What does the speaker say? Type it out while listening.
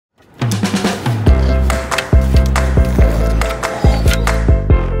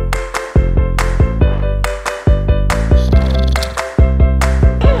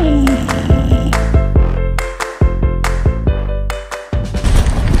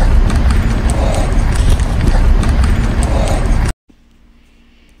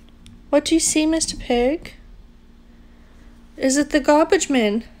What do you see, Mr. Pig? Is it the garbage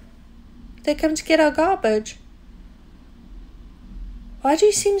men? They come to get our garbage. Why do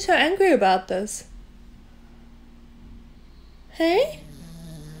you seem so angry about this? Hey?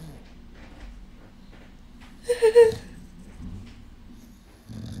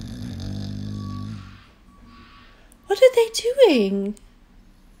 What are they doing?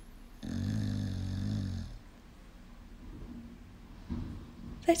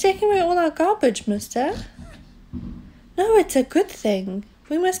 They're taking away all our garbage, mister. No, it's a good thing.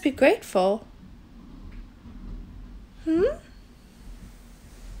 We must be grateful. Hmm?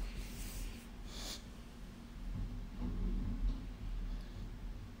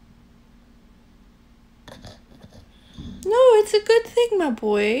 No, it's a good thing, my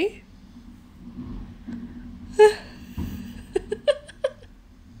boy.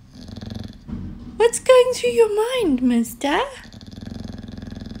 What's going through your mind, mister?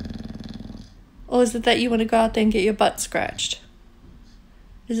 Or is it that you want to go out there and get your butt scratched?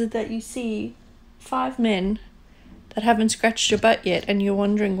 Is it that you see 5 men that haven't scratched your butt yet and you're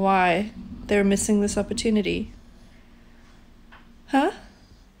wondering why they're missing this opportunity? Huh?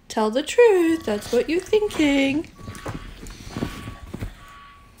 Tell the truth. That's what you're thinking.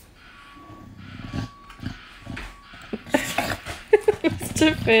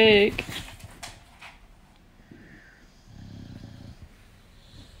 Mr. Fake.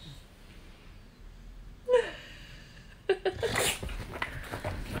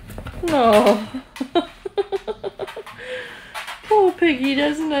 No. Poor Piggy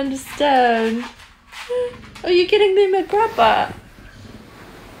doesn't understand. Are you getting them a grubber?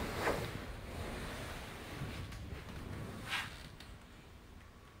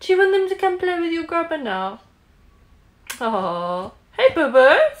 Do you want them to come play with your grubber now? Oh, hey,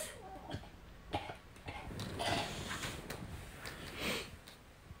 boo-boos.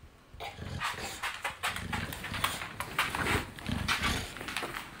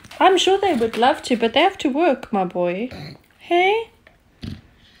 I'm sure they would love to, but they have to work, my boy. Hey?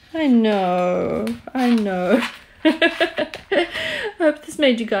 I know. I hope this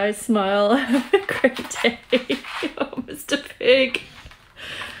made you guys smile. Have a great day. Oh, Mr. Pig.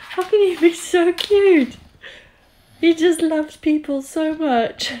 How can you be so cute? He just loves people so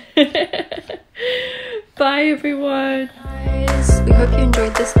much. Bye, everyone. Guys, we hope you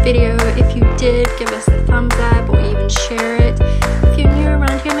enjoyed this video. If you did, give us a thumbs up or even share it. If you're new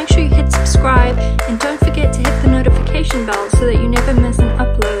around here, make sure you hit subscribe and don't forget to hit the notification bell so that you never miss an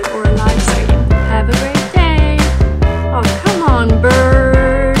upload.